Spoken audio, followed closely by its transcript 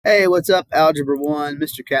Hey, what's up, Algebra 1?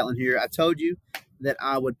 Mr. Catlin here. I told you that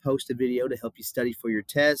I would post a video to help you study for your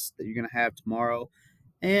test that you're going to have tomorrow,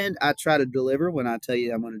 and I try to deliver when I tell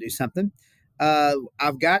you I'm going to do something.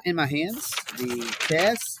 I've got in my hands the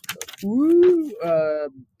test,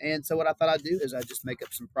 and so what I thought I'd do is I just make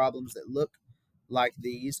up some problems that look like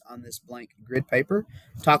these on this blank grid paper,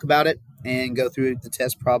 talk about it, and go through the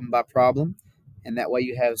test problem by problem, and that way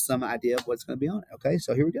you have some idea of what's going to be on it. Okay,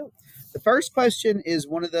 so here we go. The first question is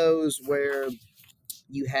one of those where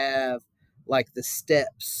you have like the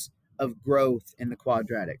steps of growth in the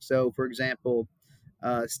quadratic. So, for example,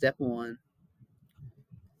 step one,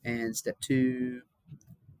 and step two,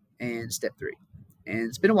 and step three. And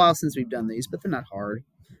it's been a while since we've done these, but they're not hard.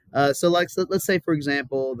 So let's say, for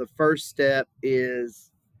example, the first step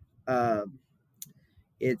is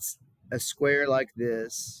it's a square like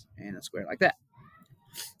this and a square like that.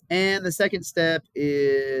 And the second step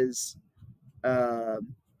is uh,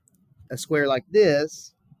 a square like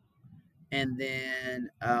this, and then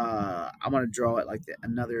I'm going to draw it like that,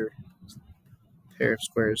 another pair of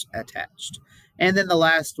squares attached. And then the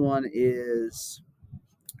last one is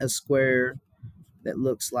a square that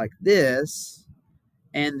looks like this,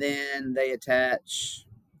 and then they attach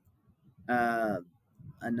uh,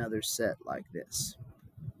 another set like this,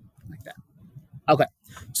 like that. Okay,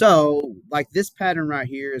 so like this pattern right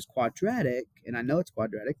here is quadratic, and I know it's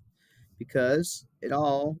quadratic because it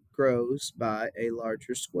all grows by a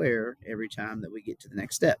larger square every time that we get to the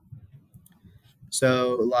next step.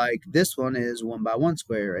 So like this one is 1 by 1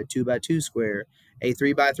 square, a 2 by 2 square, a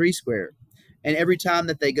 3 by 3 square. And every time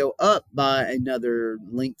that they go up by another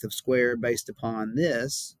length of square based upon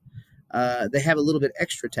this, they have a little bit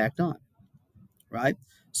extra tacked on, right?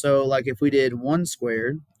 So like if we did 1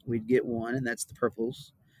 squared, we'd get 1, and that's the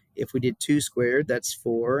purples. If we did 2 squared, that's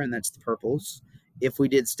 4, and that's the purples. If we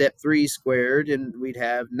did step 3 squared, and we'd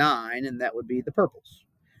have 9, and that would be the purples.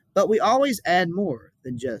 But we always add more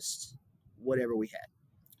than just whatever we had.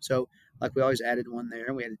 So like we always added 1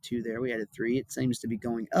 there, we added 2 there, we added 3. It seems to be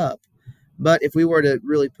going up. But if we were to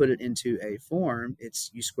really put it into a form, it's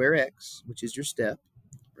you square x, which is your step,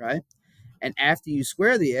 right? And after you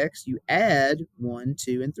square the x, you add 1,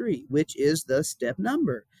 2, and 3, which is the step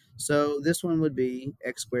number. So this one would be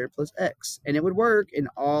x squared plus x, and it would work in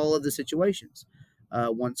all of the situations.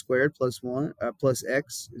 1 squared plus 1 plus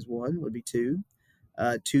x is 1, would be 2.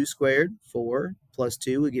 2 squared, 4, plus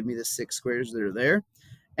 2 would give me the 6 squares that are there.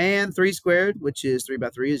 And 3 squared, which is 3 by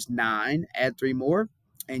 3, is 9. Add 3 more,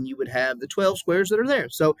 and you would have the 12 squares that are there.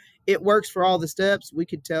 So it works for all the steps. We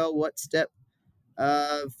could tell what step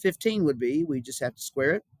 15 would be. We just have to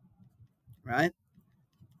square it, right?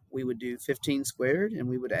 We would do 15 squared, and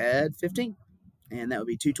we would add 15. And that would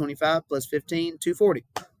be 225 plus 15, 240.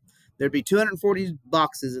 There'd be 240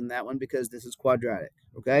 boxes in that one because this is quadratic,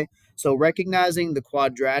 okay? So recognizing the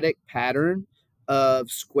quadratic pattern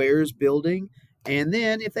of squares building, and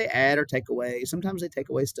then if they add or take away, sometimes they take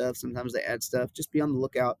away stuff, sometimes they add stuff, just be on the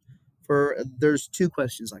lookout for, there's 2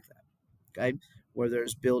 questions like that, okay, where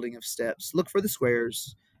there's building of steps. Look for the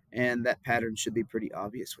squares, and that pattern should be pretty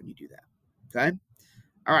obvious when you do that, okay?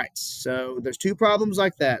 All right, so there's 2 problems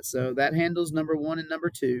like that. So that handles number 1 and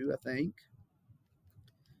number 2, I think.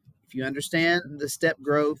 If you understand the step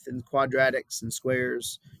growth in quadratics and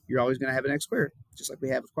squares, you're always going to have an x squared, just like we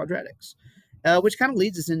have with quadratics. Which kind of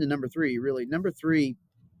leads us into number 3, really. Number 3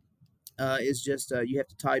 is just you have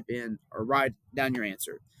to type in or write down your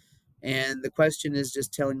answer. And the question is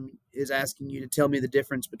just asking you to tell me the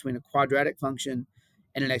difference between a quadratic function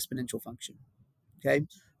and an exponential function. Okay?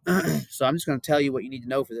 So I'm just going to tell you what you need to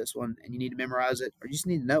know for this one, and you need to memorize it, or you just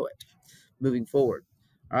need to know it moving forward.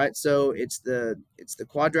 All right, so it's the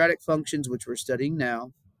quadratic functions, which we're studying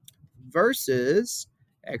now, versus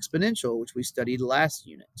exponential, which we studied last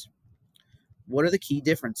unit. What are the key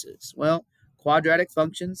differences? Well, quadratic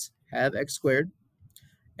functions have x squared.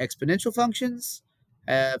 Exponential functions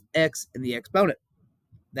have x in the exponent.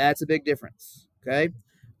 That's a big difference, okay?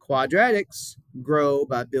 Quadratics grow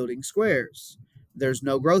by building squares. There's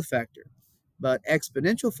no growth factor, but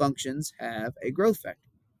exponential functions have a growth factor,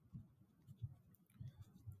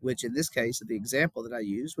 which in this case, the example that I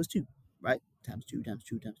used was 2, right? Times 2, times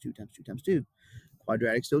 2, times 2, times 2, times 2.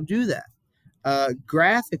 Quadratics don't do that.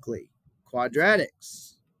 Graphically,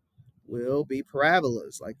 quadratics will be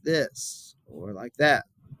parabolas like this or like that,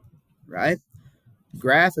 right?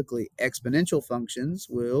 Graphically, exponential functions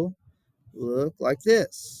will look like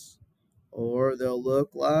this, or they'll look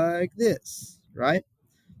like this, right?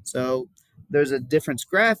 So there's a difference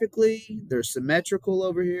graphically. They're symmetrical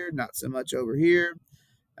over here, not so much over here.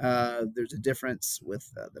 There's a difference with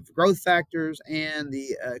the growth factors and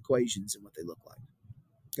the equations and what they look like.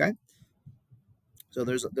 Okay, so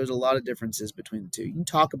there's a lot of differences between the two. You can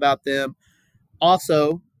talk about them.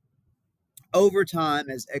 Also, over time,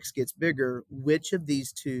 as x gets bigger, which of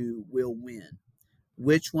these two will win?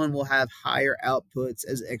 Which one will have higher outputs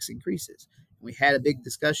as x increases? We had a big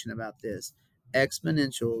discussion about this.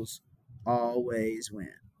 Exponentials always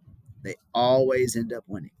win. They always end up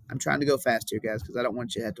winning. I'm trying to go fast here, guys, because I don't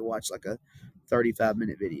want you to have to watch like a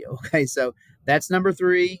 35-minute video. Okay, so that's number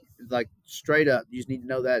 3, like straight up. You just need to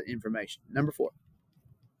know that information. Number 4.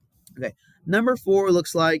 Okay, number 4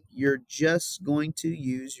 looks like you're just going to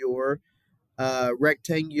use your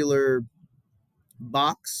rectangular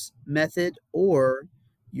box method or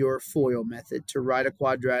your FOIL method to write a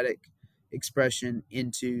quadratic expression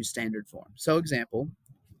into standard form. So example,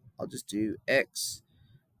 I'll just do x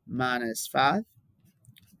minus 5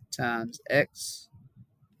 times x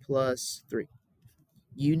plus 3.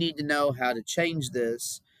 You need to know how to change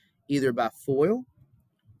this either by FOIL,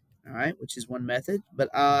 all right, which is one method, but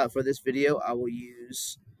for this video, I will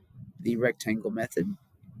use the rectangle method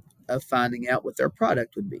of finding out what their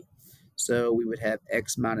product would be. So we would have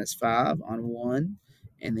x minus 5 on one,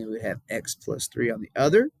 and then we would have x plus 3 on the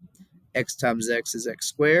other. X times x is x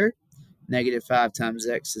squared. Negative 5 times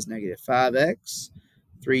x is negative 5x.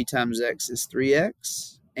 3 times x is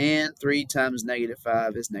 3x. And 3 times negative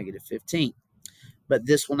 5 is negative 15. But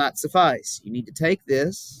this will not suffice. You need to take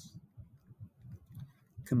this,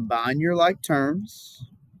 combine your like terms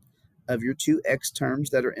of your two x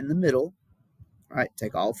terms that are in the middle. All right,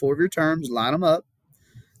 take all 4 of your terms, line them up,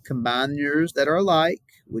 combine yours that are alike,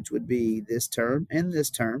 which would be this term and this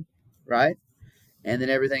term, right? And then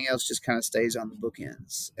everything else just kind of stays on the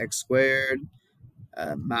bookends. X squared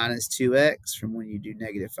minus 2x from when you do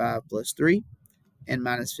negative 5 plus 3, and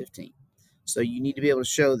minus 15. So you need to be able to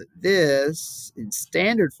show that this in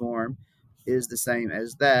standard form is the same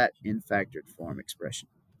as that in factored form expression.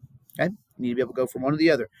 Okay, you need to be able to go from one to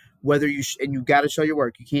the other. Whether you and you got to show your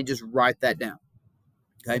work. You can't just write that down.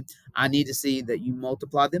 Okay, I need to see that you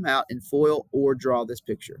multiply them out in FOIL or draw this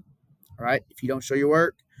picture. All right, if you don't show your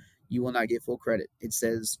work, you will not get full credit. It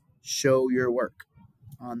says show your work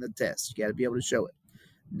on the test. You got to be able to show it.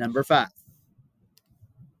 Number 5.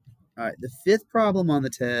 All right, the 5th problem on the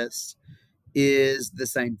test is the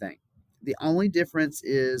same thing. The only difference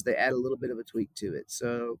is they add a little bit of a tweak to it.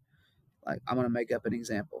 So, like, I'm going to make up an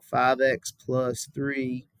example. 5x plus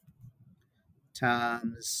 3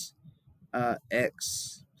 times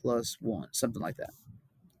x plus 1, something like that.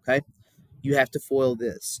 Okay? You have to FOIL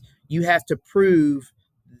this. You have to prove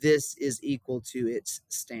this is equal to its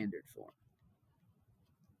standard form.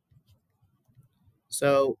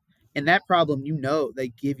 So, in that problem, you know they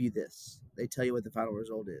give you this. They tell you what the final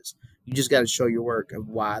result is. You just got to show your work of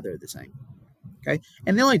why they're the same. Okay?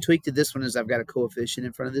 And the only tweak to this one is I've got a coefficient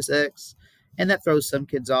in front of this x, and that throws some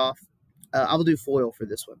kids off. I'll do FOIL for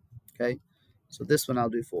this one. Okay? So this one I'll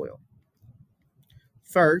do FOIL.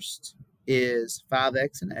 First is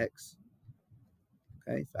 5x and x.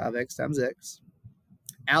 Okay, 5x times x.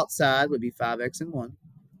 Outside would be 5x and 1.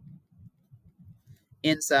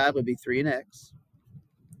 Inside would be 3 and x.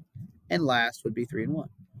 And last would be 3 and 1.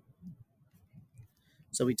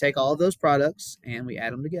 So we take all of those products and we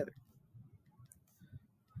add them together.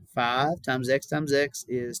 5 times x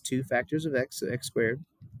is 2 factors of x, so x squared.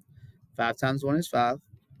 5 times 1 is 5.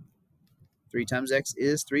 3 times x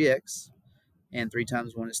is 3x. And 3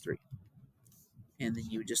 times 1 is 3. And then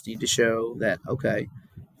you just need to show that, okay,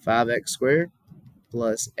 5x squared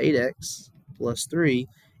plus 8x plus 3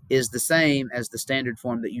 is the same as the standard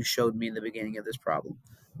form that you showed me in the beginning of this problem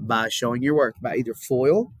by showing your work by either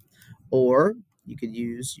FOIL or you could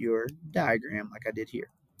use your diagram like I did here.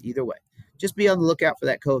 Either way. Just be on the lookout for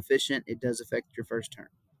that coefficient. It does affect your first term.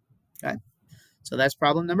 Okay? So that's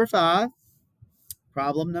problem number 5.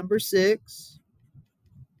 Problem number 6.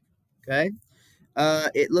 Okay?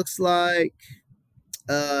 It looks like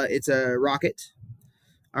it's a rocket.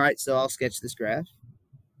 All right, so I'll sketch this graph.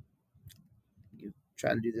 You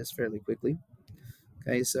try to do this fairly quickly.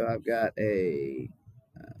 Okay, so I've got a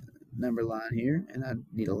number line here, and I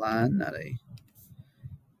need a line, not a.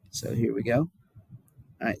 So here we go.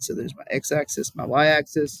 All right, so there's my x-axis, my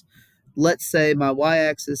y-axis. Let's say my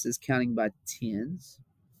y-axis is counting by tens.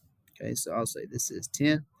 Okay, so I'll say this is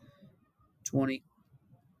 10, 20,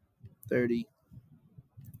 30,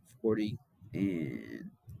 40,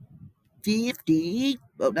 and 50.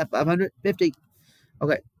 Oh, not 500, 50.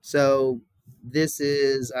 Okay, so this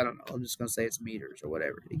is, I don't know, I'm just going to say it's meters or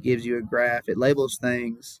whatever. It gives you a graph. It labels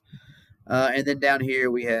things. And then down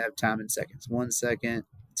here we have time in seconds. 1 second,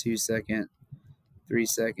 2 seconds, 3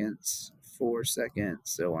 seconds, 4 seconds,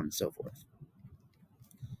 so on and so forth.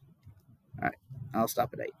 All right. I'll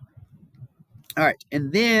stop at 8. All right,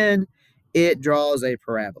 and then it draws a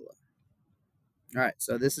parabola. All right,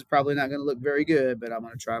 so this is probably not going to look very good, but I'm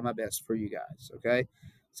going to try my best for you guys, okay?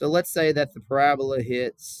 So let's say that the parabola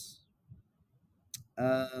hits,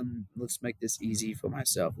 let's make this easy for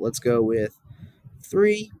myself. Let's go with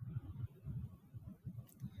 3,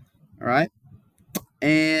 all right?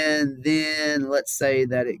 And then let's say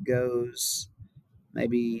that it goes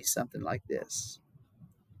maybe something like this.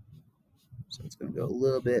 So it's going to go a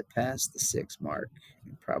little bit past the 6 mark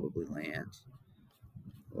and probably land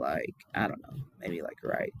like, I don't know, maybe like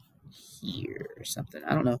right here or something.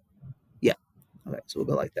 I don't know. Yeah. Okay, so we'll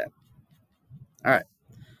go like that. All right.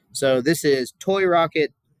 So this is Toy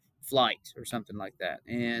Rocket Flight or something like that.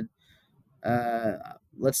 And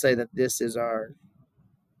let's say that this is our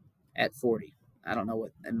at 40. I don't know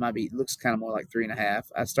what it might be. It looks kind of more like 3.5.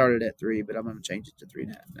 I started at 3, but I'm going to change it to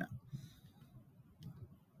 3.5 now.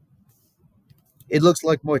 It looks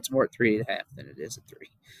like it's more at 3.5 than it is at 3.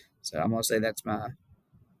 So I'm going to say that's my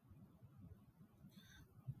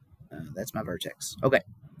vertex. Okay.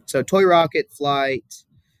 So Toy Rocket Flight,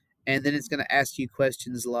 and then it's going to ask you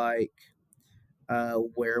questions like,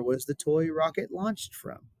 where was the toy rocket launched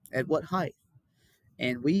from? At what height?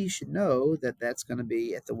 And we should know that that's going to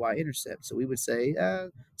be at the y-intercept. So we would say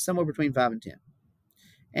somewhere between 5 and 10.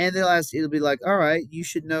 And it'll be like, all right, you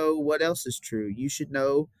should know what else is true. You should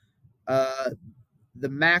know the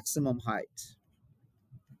maximum height,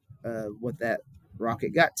 what that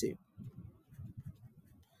rocket got to.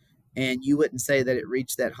 And you wouldn't say that it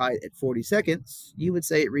reached that height at 40 seconds. You would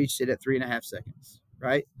say it reached it at 3.5 seconds,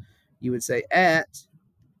 right? You would say at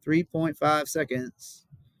 3.5 seconds,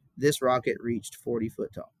 this rocket reached 40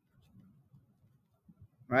 foot tall,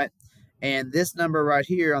 right? And this number right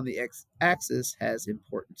here on the x-axis has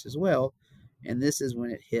importance as well, and this is when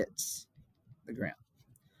it hits the ground.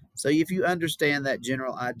 So if you understand that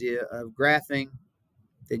general idea of graphing,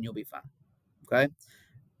 then you'll be fine, okay?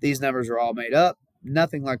 These numbers are all made up,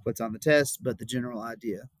 nothing like what's on the test, but the general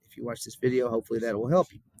idea. If you watch this video, hopefully that will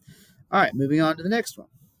help you. All right, moving on to the next one.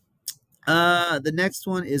 The next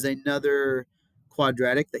one is another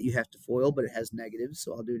quadratic that you have to FOIL, but it has negatives,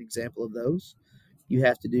 so I'll do an example of those. You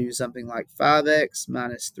have to do something like 5x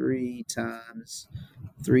minus 3 times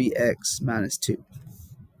 3x minus 2.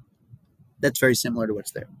 That's very similar to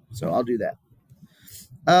what's there, so I'll do that.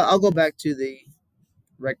 I'll go back to the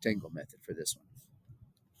rectangle method for this one.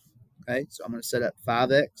 Okay, so I'm going to set up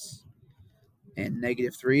 5x and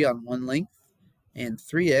negative 3 on one length, and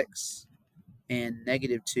 3x and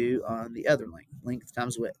negative 2 on the other length, length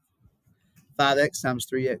times width. 5x times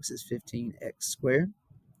 3x is 15x squared.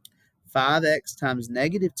 5x times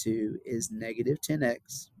negative 2 is negative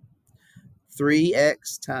 10x.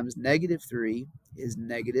 3x times negative 3 is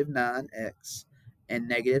negative 9x. And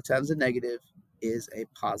negative times a negative is a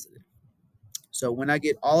positive. So when I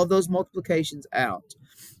get all of those multiplications out,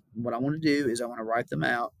 what I want to do is I want to write them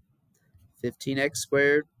out. 15x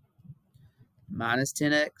squared minus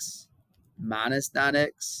 10x minus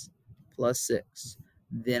 9x plus 6.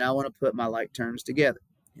 Then I want to put my like terms together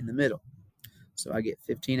in the middle. So I get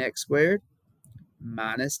 15x squared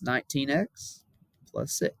minus 19x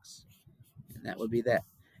plus 6. And that would be that.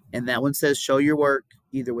 And that one says show your work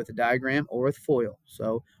either with a diagram or with FOIL.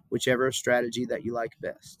 So whichever strategy that you like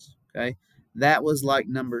best. Okay. That was like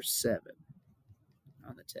number 7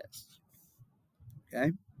 on the test.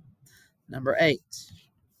 Okay. Number 8.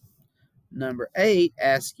 Number 8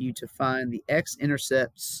 asks you to find the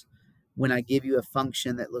x-intercepts when I give you a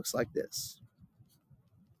function that looks like this.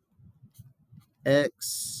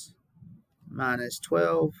 X minus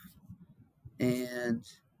 12 and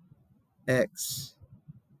x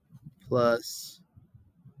plus,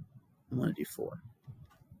 I'm going to do 4.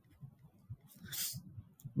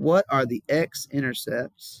 What are the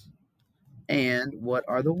x-intercepts and what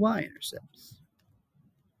are the y-intercepts?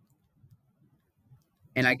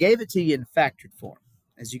 And I gave it to you in factored form,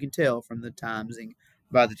 as you can tell from the timesing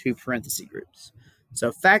by the 2 parenthesis groups.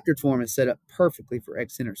 So factored form is set up perfectly for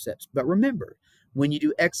x-intercepts. But remember, when you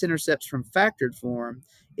do x-intercepts from factored form,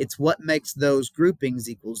 it's what makes those groupings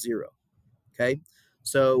equal 0. Okay?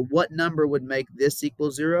 So what number would make this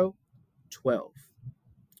equal 0? 12.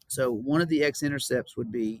 So one of the x-intercepts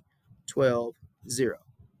would be 12, 0.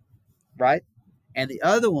 Right? And the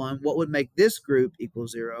other one, what would make this group equal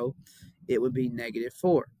 0? It would be negative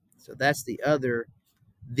 4. So that's the other.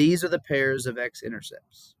 These are the pairs of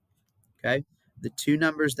x-intercepts. Okay? The 2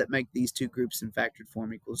 numbers that make these 2 groups in factored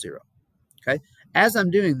form equal 0. Okay? As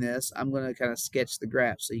I'm doing this, I'm going to kind of sketch the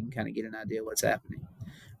graph so you can kind of get an idea of what's happening.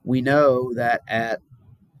 We know that at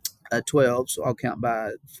 12, so I'll count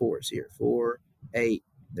by 4s here. 4, 8,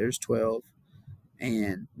 there's 12.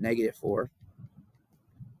 and negative 4.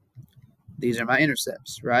 These are my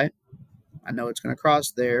intercepts, right? I know it's going to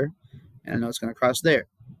cross there, and I know it's going to cross there.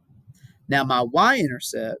 Now, my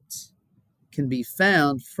y-intercept can be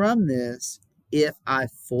found from this if I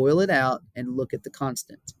FOIL it out and look at the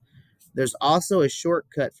constant. There's also a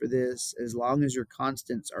shortcut for this as long as your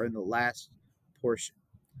constants are in the last portion,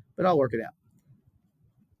 but I'll work it out.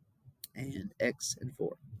 And x and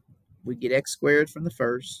 4. We get x squared from the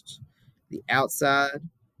first. The outside,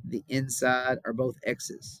 the inside are both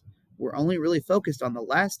x's. We're only really focused on the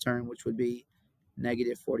last term, which would be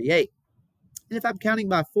negative 48. And if I'm counting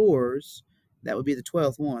by 4s, that would be the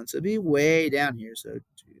 12th one. So it'd be way down here. So 2,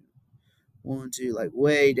 1, 2, like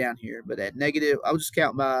way down here. But at negative, I'll just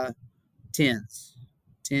count by 10s.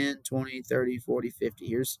 10, 20, 30, 40, 50.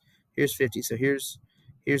 Here's 50. So here's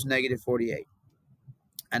negative 48.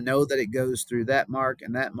 I know that it goes through that mark,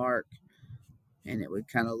 and it would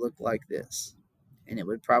kind of look like this. And it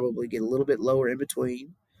would probably get a little bit lower in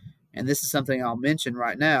between. And this is something I'll mention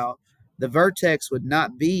right now. The vertex would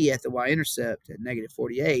not be at the y-intercept at negative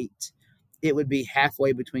 48. It would be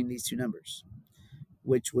halfway between these two numbers,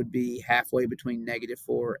 which would be halfway between negative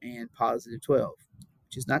 4 and positive 12,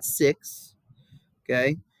 which is not 6.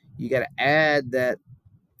 Okay? You got to add that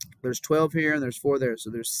there's 12 here and there's 4 there. So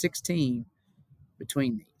there's 16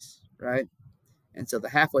 between these, right? And so the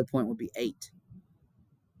halfway point would be 8.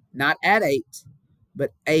 Not at 8,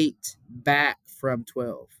 but 8 back from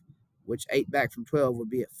 12, which 8 back from 12 would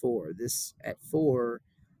be at 4. This at 4,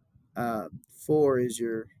 4 is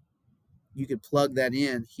your, you could plug that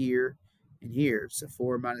in here and here. So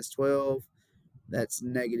 4 minus 12, that's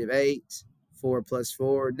negative 8. 4 plus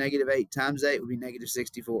 4, negative 8 times 8 would be negative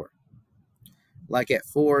 64. Like at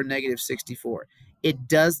 4, negative 64. It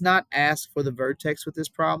does not ask for the vertex with this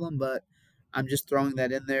problem, but I'm just throwing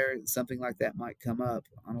that in there. Something like that might come up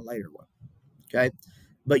on a later one. Okay?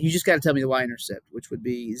 But you just got to tell me the y-intercept, which would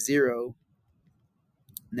be 0,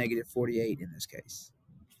 negative 48 in this case.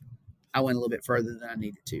 I went a little bit further than I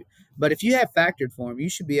needed to. But if you have factored form, you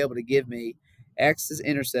should be able to give me x's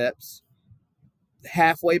intercepts,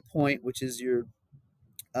 halfway point, which is your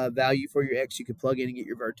value for your x you could plug in and get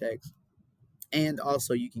your vertex. And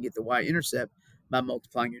also you can get the y-intercept by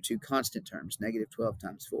multiplying your two constant terms, negative 12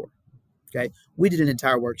 times 4. Okay, we did an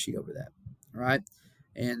entire worksheet over that. All right,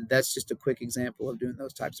 and that's just a quick example of doing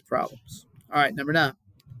those types of problems. All right, number 9.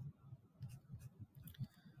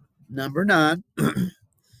 Number 9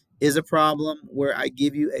 is a problem where I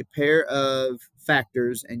give you a pair of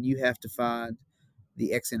factors and you have to find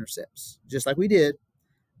the x-intercepts, just like we did,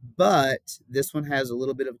 but this one has a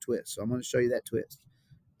little bit of a twist, so I'm going to show you that twist.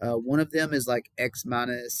 One of them is like x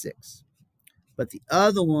minus 6, but the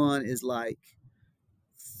other one is like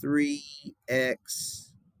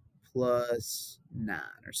 3x plus 9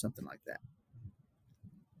 or something like that.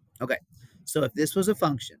 Okay, so if this was a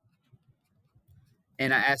function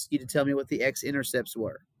and I asked you to tell me what the x-intercepts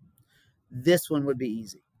were, this one would be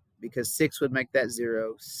easy because 6 would make that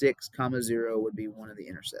 0. 6 comma 0 would be one of the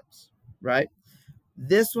intercepts, right?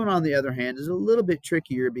 This one, on the other hand, is a little bit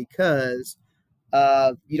trickier because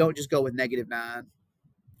you don't just go with negative 9,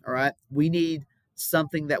 all right? We need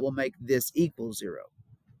something that will make this equal 0.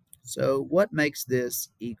 So what makes this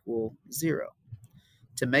equal 0?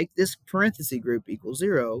 To make this parenthesis group equal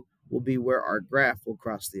 0 will be where our graph will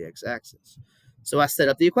cross the x-axis. So I set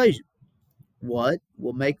up the equation. What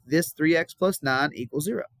will make this 3x plus 9 equal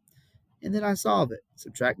 0? And then I solve it.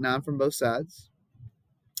 Subtract 9 from both sides,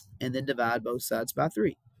 and then divide both sides by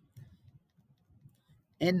 3.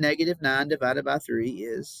 And negative 9 divided by 3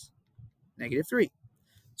 is negative 3.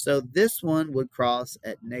 So this one would cross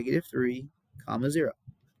at negative 3, comma 0.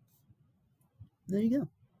 There you go.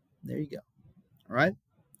 There you go. All right?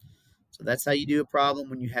 So that's how you do a problem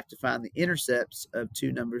when you have to find the intercepts of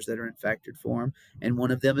two numbers that are in factored form, and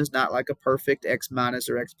one of them is not like a perfect x minus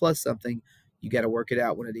or x plus something. You got to work it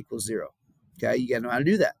out when it equals 0. Okay? You got to know how to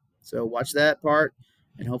do that. So watch that part,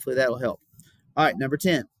 and hopefully that will help. All right, number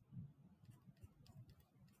 10.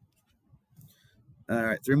 All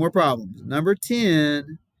right, 3 more problems. Number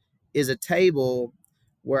 10 is a table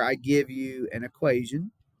where I give you an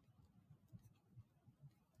equation.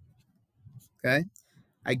 Okay?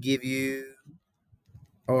 I give you,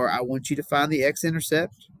 or I want you to find the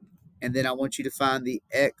x-intercept, and then I want you to find the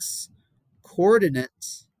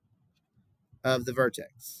x-coordinates of the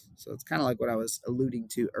vertex. So it's kind of like what I was alluding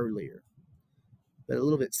to earlier, but a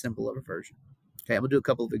little bit simple of a version. Okay, I'm going to do a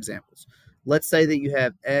couple of examples. Let's say that you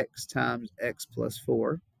have x times x plus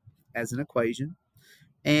 4 as an equation,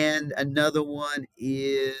 and another one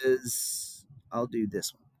is, I'll do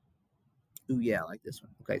this one. Ooh, yeah, I like this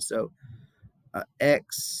one. Okay, so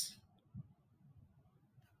x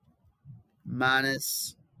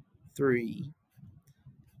minus 3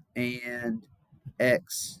 and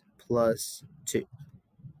x plus 2.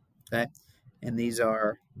 Okay, and these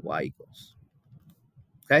are y equals.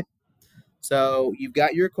 Okay, so you've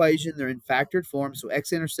got your equation. They're in factored form, so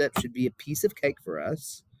x-intercept should be a piece of cake for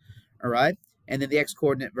us. All right, and then the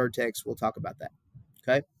x-coordinate vertex, we'll talk about that.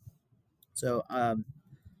 Okay, so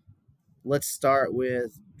let's start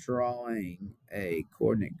with drawing a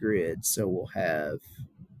coordinate grid, so we'll have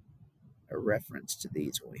a reference to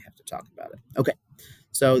these when we have to talk about it. Okay,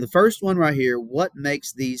 so the first one right here, what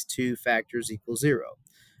makes these two factors equal 0?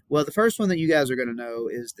 Well, the first one that you guys are going to know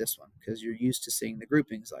is this one, because you're used to seeing the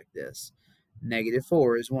groupings like this.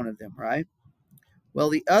 -4 is one of them, right? Well,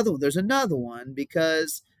 the other one, there's another one,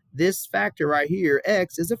 because this factor right here,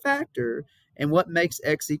 x, is a factor. And what makes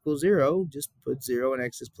x equal 0? Just put 0 in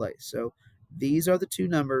x's place. So these are the two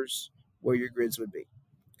numbers where your grids would be.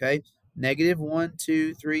 Okay? -1,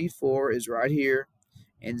 2, 3, 4 is right here,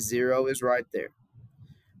 and 0 is right there.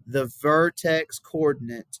 The vertex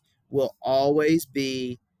coordinate will always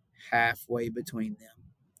be halfway between them,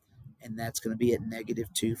 and that's going to be at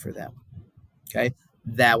 -2 for that one. Okay,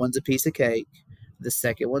 that one's a piece of cake. The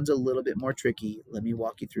second one's a little bit more tricky. Let me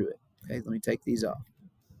walk you through it. Okay, let me take these off.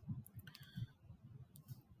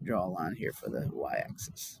 Draw a line here for the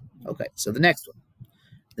y-axis. Okay, so the next one.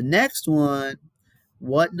 The next one,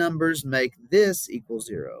 what numbers make this equal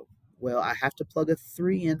 0? Well, I have to plug a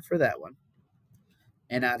 3 in for that one,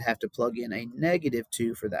 and I'd have to plug in a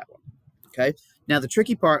 -2 for that one. Okay, now the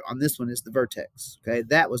tricky part on this one is the vertex. Okay,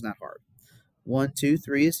 that was not hard. 1, 2,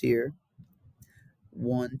 3 is here.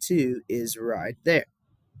 1, 2 is right there.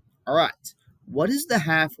 All right, what is the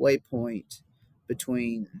halfway point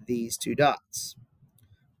between these two dots?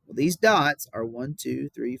 Well, these dots are 1, 2,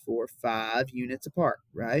 3, 4, 5 units apart,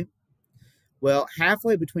 right? Well,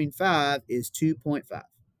 halfway between 5 is 2.5.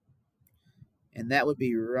 And that would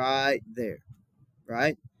be right there,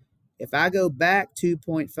 right? If I go back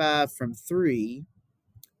 2.5 from 3,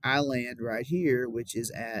 I land right here, which is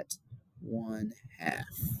at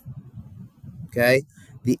 1/2. Okay?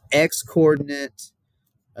 The x-coordinate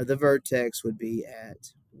of the vertex would be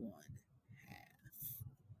at 1/2.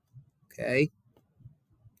 Okay?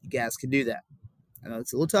 You guys can do that. I know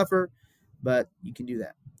it's a little tougher, but you can do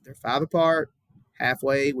that. They're 5 apart.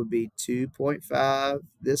 Halfway would be 2.5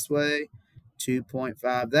 this way,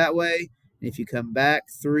 2.5 that way. And if you come back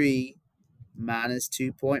 3 minus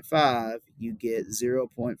 2.5, you get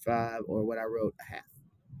 0.5, or what I wrote, 1/2.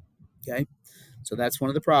 Okay? So that's one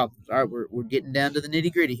of the problems. All right, we're getting down to the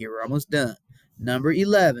nitty-gritty here. We're almost done. Number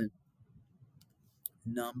 11.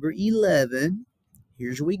 Number 11,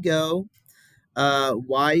 here's we go.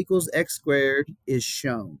 Y equals x squared is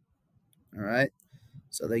shown. All right?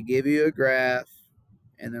 So they give you a graph,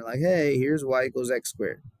 and they're like, hey, here's y equals x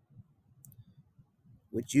squared.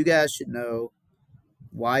 Which you guys should know,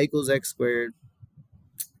 y equals x squared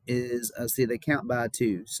is, see, they count by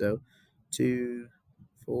 2. So 2,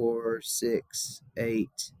 4, 6,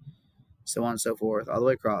 8, so on and so forth, all the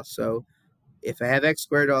way across. So if I have x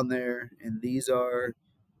squared on there, and these are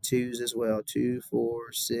 2's as well, 2,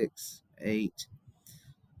 4, 6, 8,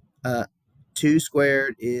 2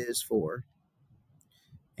 squared is 4,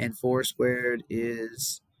 and 4 squared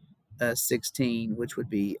is 16, which would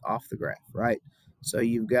be off the graph, right? So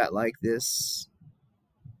you've got like this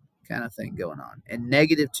kind of thing going on. And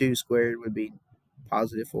 -2 squared would be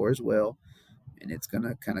 +4 as well. And it's going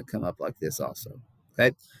to kind of come up like this also.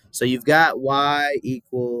 Okay, so you've got y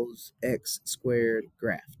equals x squared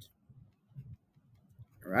graphed.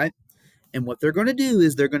 All right, and what they're going to do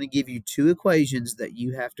is they're going to give you two equations that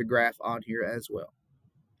you have to graph on here as well.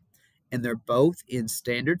 And they're both in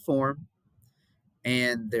standard form,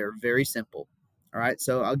 and they're very simple. All right,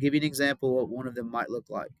 so I'll give you an example of what one of them might look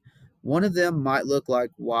like. One of them might look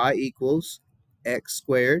like y equals x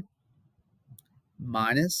squared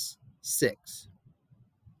minus 6.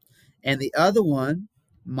 And the other one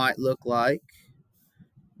might look like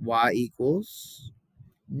y equals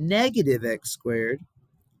 -x squared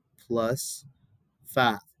plus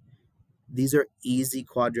 5. These are easy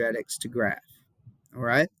quadratics to graph. All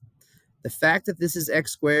right? The fact that this is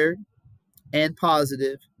x squared and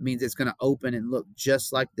positive means it's going to open and look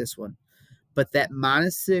just like this one. But that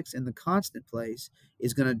 -6 in the constant place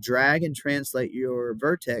is going to drag and translate your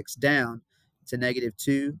vertex down to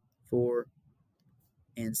 -2, 4,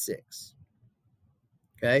 and 6.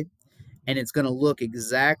 Okay? And it's going to look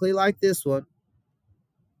exactly like this one.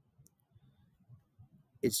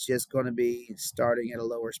 It's just going to be starting at a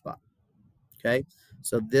lower spot. Okay?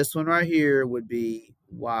 So this one right here would be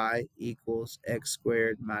y equals x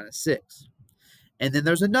squared minus 6. And then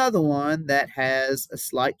there's another one that has a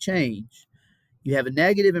slight change. You have a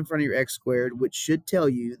negative in front of your x squared, which should tell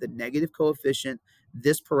you the negative coefficient,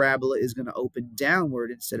 this parabola is going to open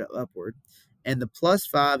downward instead of upward. And the plus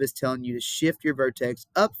 5 is telling you to shift your vertex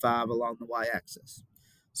up 5 along the y-axis.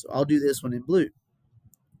 So I'll do this one in blue.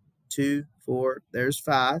 2, 4, there's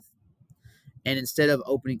 5. And instead of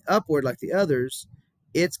opening upward like the others,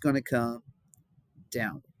 it's going to come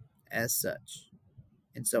downward as such.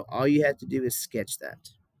 And so all you have to do is sketch that.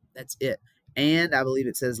 That's it. And I believe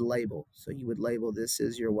it says label. So you would label this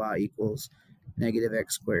as your y equals negative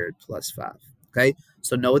x squared plus 5. Okay,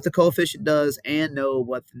 so know what the coefficient does and know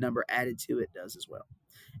what the number added to it does as well.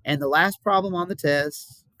 And the last problem on the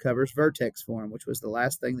test covers vertex form, which was the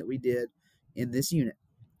last thing that we did in this unit.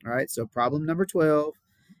 All right, so problem number 12,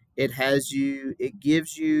 it gives you a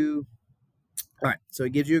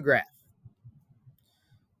graph.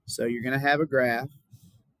 So you're going to have a graph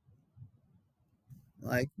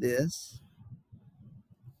like this,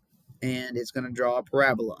 and it's going to draw a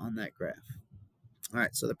parabola on that graph. All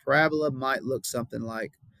right, so the parabola might look something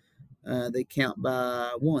like they count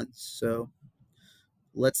by ones. So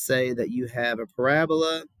let's say that you have a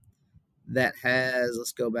parabola that has,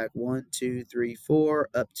 let's go back 1, 2, 3, 4,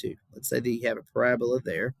 up 2. Let's say that you have a parabola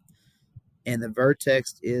there, and the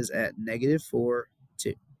vertex is at negative 4,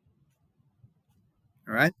 2.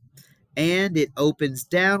 All right, and it opens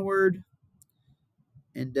downward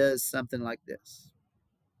and does something like this.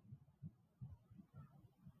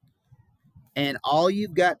 And all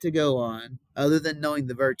you've got to go on, other than knowing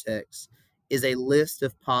the vertex, is a list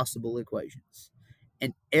of possible equations.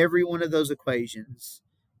 And every one of those equations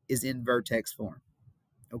is in vertex form.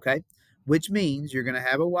 Okay? Which means you're going to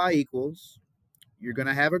have a y equals, you're going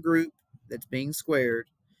to have a group that's being squared,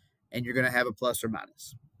 and you're going to have a plus or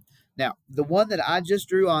minus. Now, the one that I just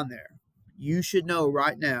drew on there, you should know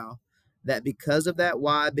right now that because of that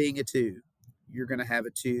y being a 2, you're going to have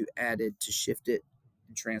a 2 added to shift it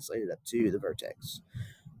and translate it up to the vertex.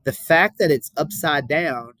 The fact that it's upside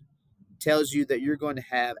down tells you that you're going to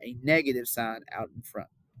have a negative sign out in front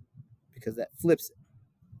because that flips it.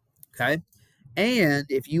 Okay? And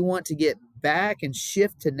if you want to get back and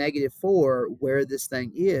shift to negative 4 where this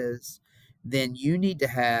thing is, then you need to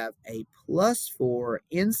have a plus 4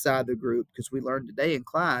 inside the group, because we learned today in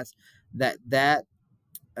class that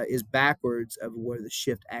is backwards of where the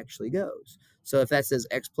shift actually goes. So if that says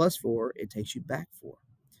x plus 4, it takes you back 4.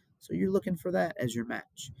 So you're looking for that as your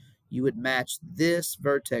match. You would match this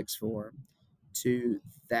vertex form to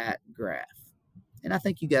that graph. And I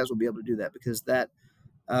think you guys will be able to do that because the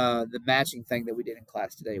matching thing that we did in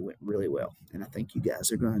class today went really well. And I think you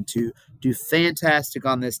guys are going to do fantastic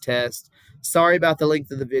on this test. Sorry about the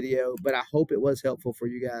length of the video, but I hope it was helpful for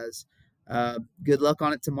you guys. Good luck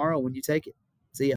on it tomorrow when you take it.